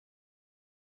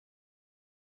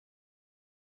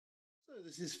So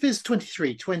this is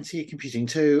PHYS2320 Computing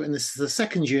 2, and this is the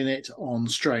second unit on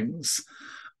strings.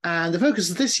 And the focus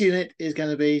of this unit is going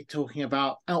to be talking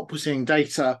about outputting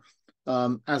data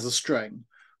as a string.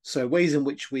 So ways in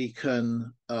which we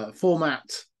can format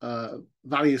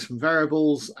values from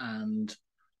variables and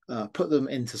put them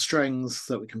into strings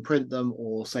so that we can print them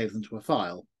or save them to a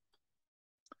file.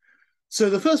 So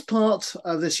the first part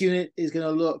of this unit is going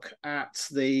to look at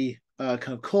the kind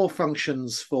of core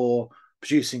functions for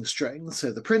producing strings.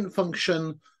 So the print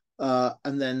function,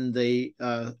 and then the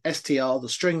str, the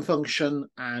string function,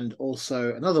 and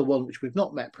also another one which we've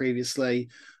not met previously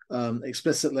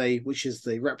explicitly, which is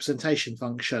the representation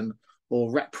function,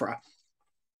 or repr.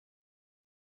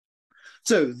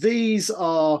 So these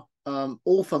are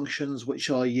all functions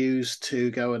which are used to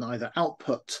go and either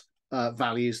output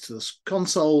values to the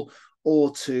console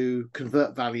or to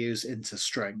convert values into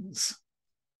strings.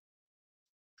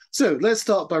 So let's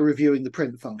start by reviewing the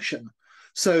print function.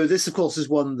 So this, of course, is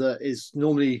one that is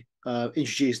normally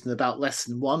introduced in about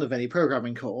lesson 1 of any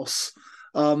programming course.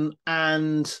 Thus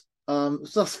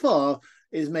far,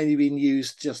 it's mainly been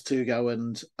used just to go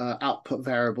and output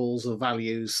variables or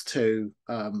values to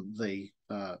the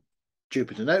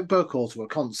Jupyter notebook or to a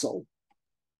console.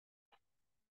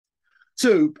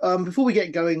 So before we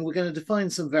get going, we're going to define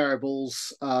some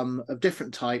variables of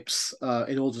different types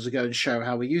in order to go and show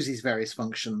how we use these various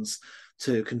functions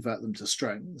to convert them to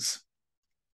strings.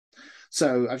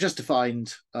 So I've just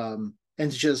defined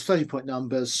integers, floating point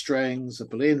numbers, strings, a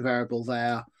Boolean variable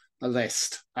there, a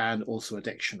list, and also a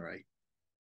dictionary.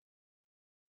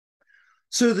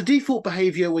 So the default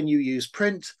behavior when you use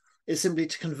print is simply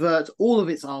to convert all of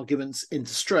its arguments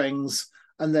into strings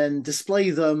and then display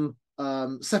them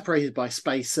separated by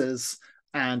spaces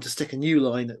and to stick a new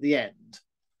line at the end.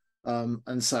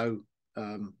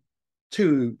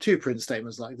 Two print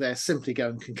statements like this simply go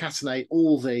and concatenate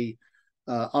all the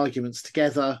arguments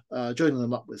together, joining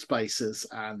them up with spaces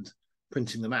and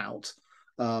printing them out.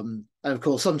 And of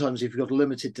course, sometimes if you've got a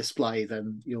limited display,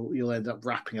 then you'll end up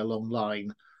wrapping a long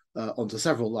line onto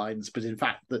several lines. But in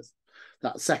fact,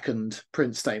 that second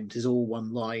print statement is all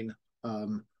one line,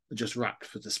 just wrapped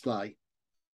for display.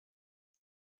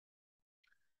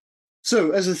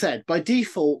 So as I said, by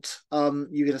default,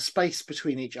 you get a space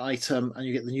between each item and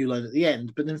you get the new line at the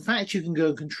end. But in fact, you can go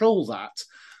and control that.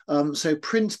 So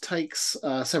print takes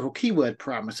several keyword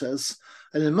parameters,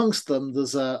 and amongst them,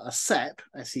 there's a sep,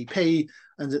 S-E-P,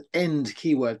 and an end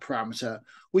keyword parameter,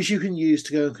 which you can use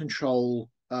to go and control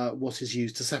what is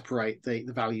used to separate the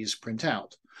values print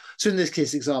out. So in this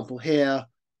case example here,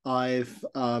 I've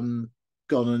gone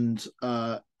and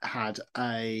had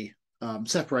a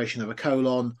separation of a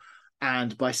colon,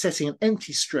 and by setting an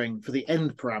empty string for the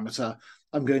end parameter,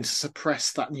 I'm going to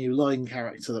suppress that new line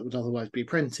character that would otherwise be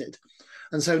printed.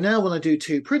 And so now when I do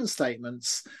two print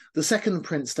statements, the second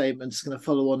print statement is going to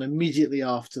follow on immediately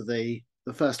after the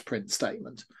first print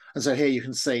statement. And so here you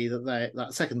can see that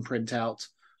that second print out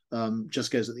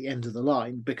just goes at the end of the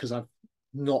line because I've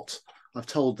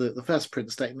told the first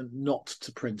print statement not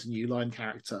to print a new line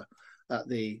character at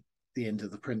the end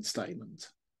of the print statement.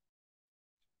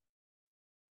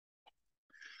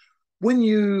 When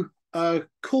you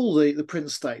call the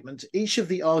print statement, each of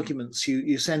the arguments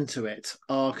you send to it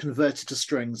are converted to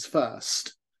strings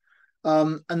first.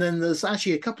 And then there's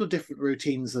actually a couple of different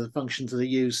routines of functions that are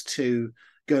used to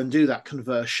go and do that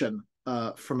conversion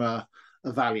from a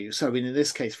value. So in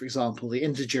this case, for example, the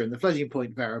integer and the floating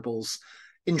point variables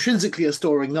intrinsically are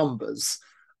storing numbers.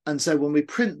 And so when we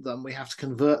print them, we have to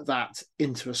convert that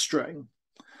into a string.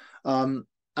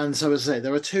 And so, as I say,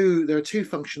 there are two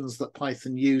functions that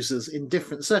Python uses in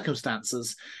different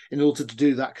circumstances in order to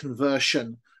do that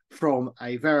conversion from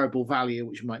a variable value,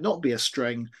 which might not be a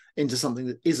string, into something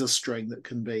that is a string that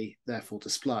can be therefore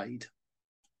displayed.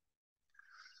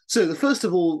 So the first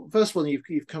one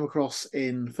you've come across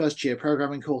in first year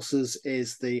programming courses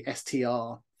is the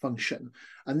str function,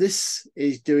 and this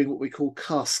is doing what we call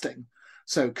casting.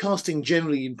 So casting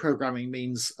generally in programming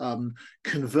means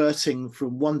converting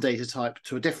from one data type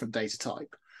to a different data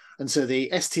type. And so the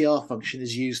str function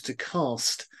is used to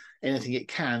cast anything it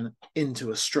can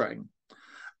into a string.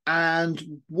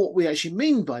 And what we actually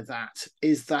mean by that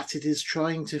is that it is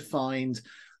trying to find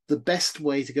the best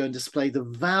way to go and display the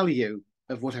value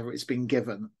of whatever it's been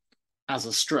given as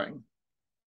a string.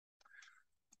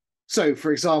 So,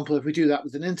 for example, if we do that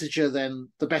with an integer, then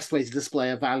the best way to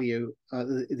display a value,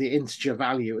 the integer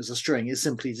value as a string, is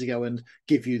simply to go and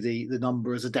give you the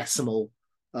number as a decimal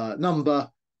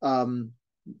number,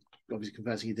 obviously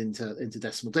converting it into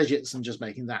decimal digits and just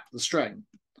making that the string.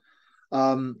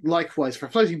 Likewise, for a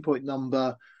floating point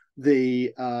number,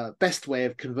 the best way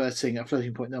of converting a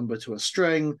floating point number to a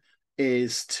string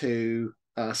is to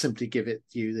simply give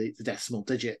you the decimal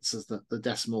digits as the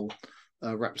decimal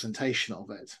representation of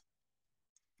it.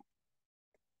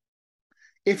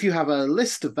 If you have a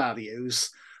list of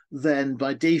values, then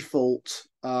by default,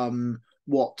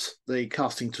 what the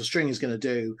casting to a string is going to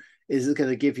do is it's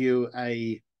going to give you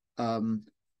a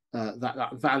that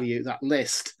value, that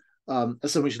list,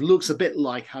 as something which looks a bit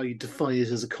like how you define it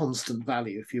as a constant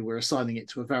value. If you were assigning it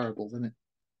to a variable, then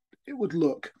it would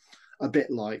look a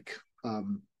bit like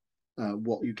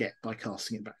what you get by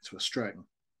casting it back to a string.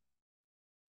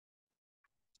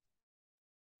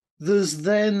 There's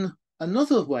then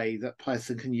another way that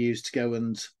Python can use to go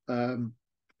and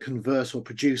convert or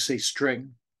produce a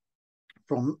string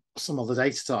from some other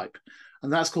data type,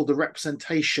 and that's called the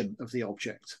representation of the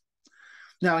object.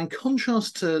 Now, in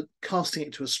contrast to casting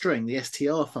it to a string, the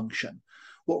str function,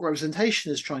 what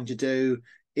representation is trying to do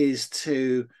is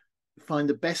to find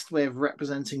the best way of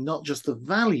representing not just the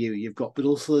value you've got, but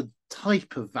also the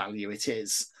type of value it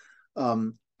is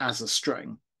as a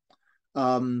string.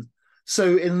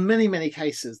 So in many, many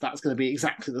cases, that's going to be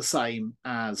exactly the same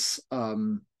as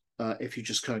if you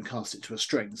just go and cast it to a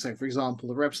string. So, for example,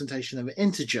 the representation of an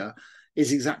integer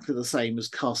is exactly the same as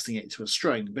casting it to a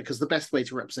string, because the best way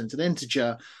to represent an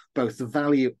integer, both the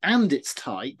value and its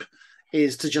type,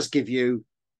 is to just give you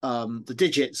the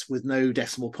digits with no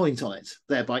decimal point on it,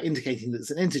 thereby indicating that it's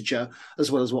an integer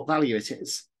as well as what value it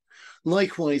is.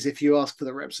 Likewise, if you ask for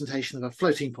the representation of a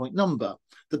floating point number,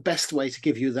 the best way to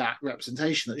give you that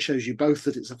representation that shows you both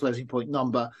that it's a floating point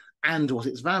number and what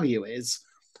its value is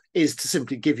to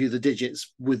simply give you the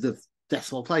digits with the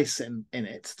decimal place in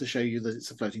it to show you that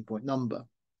it's a floating point number.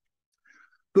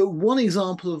 But one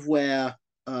example of where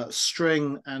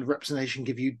string and representation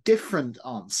give you different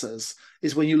answers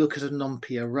is when you look at a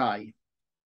numpy array.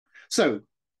 So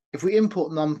if we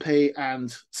import numpy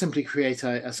and simply create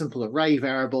a simple array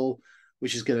variable,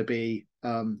 which is going to be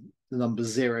the numbers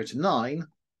 0 to 9,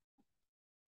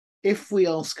 if we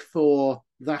ask for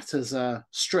that as a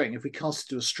string, if we cast it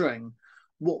to a string,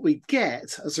 what we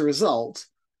get as a result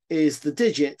is the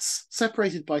digits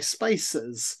separated by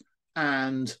spaces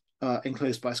and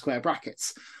enclosed by square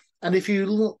brackets. And if you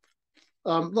look,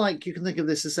 you can think of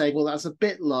this as saying, well, that's a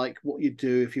bit like what you'd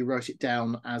do if you wrote it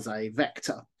down as a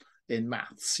vector in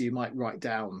maths. You might write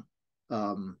down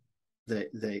the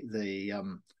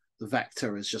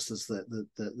vector as just as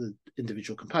the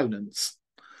individual components.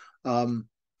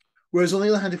 Whereas on the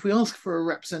other hand, if we ask for a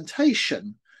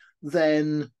representation,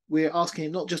 then we're asking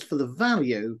it not just for the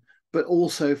value, but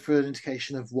also for an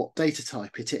indication of what data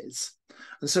type it is.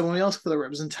 And so when we ask for the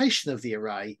representation of the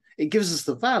array, it gives us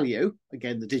the value,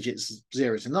 again, the digits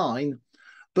 0 to 9,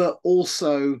 but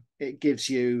also it gives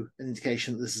you an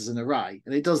indication that this is an array.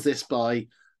 And it does this by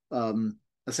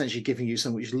essentially giving you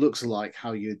something which looks like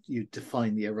how you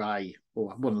define the array,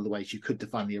 or one of the ways you could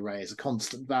define the array as a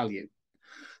constant value.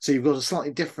 So you've got a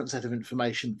slightly different set of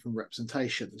information from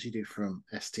representation as you do from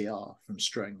str, from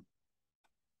string.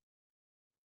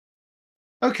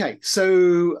 Okay,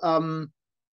 so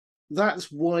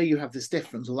that's why you have this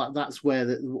difference, or that's where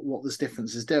what this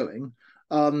difference is doing.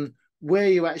 Where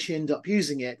you actually end up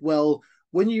using it, well,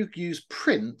 when you use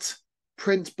print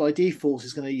by default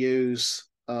is going to use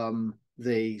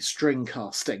the string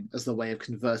casting as the way of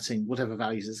converting whatever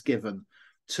values it's given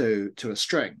to a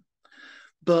string.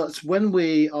 But when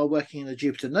we are working in a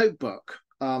Jupyter notebook,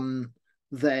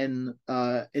 then in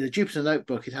a Jupyter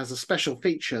notebook, it has a special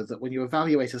feature that when you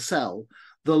evaluate a cell,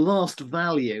 the last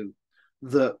value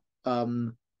that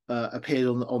appeared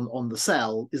on the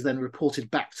cell is then reported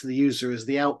back to the user as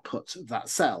the output of that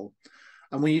cell.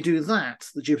 And when you do that,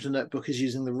 the Jupyter notebook is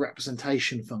using the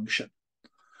representation function.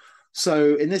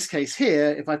 So in this case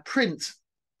here, if I print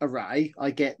array,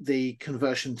 I get the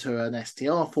conversion to an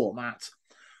str format.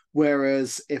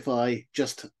 Whereas if I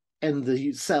just end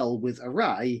the cell with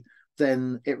array,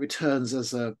 then it returns,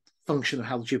 as a function of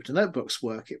how the Jupyter notebooks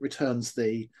work, it returns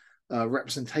the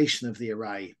representation of the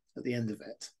array at the end of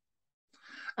it.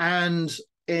 And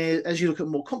as you look at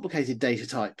more complicated data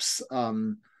types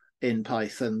in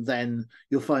Python, then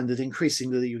you'll find that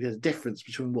increasingly you get a difference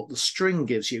between what the string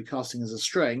gives you, casting as a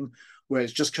string, where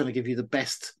it's just trying to give you the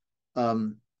best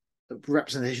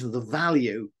representation of the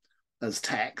value as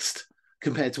text,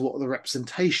 compared to what the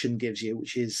representation gives you,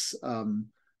 which is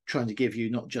trying to give you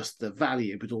not just the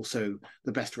value, but also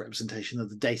the best representation of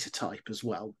the data type as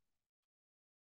well.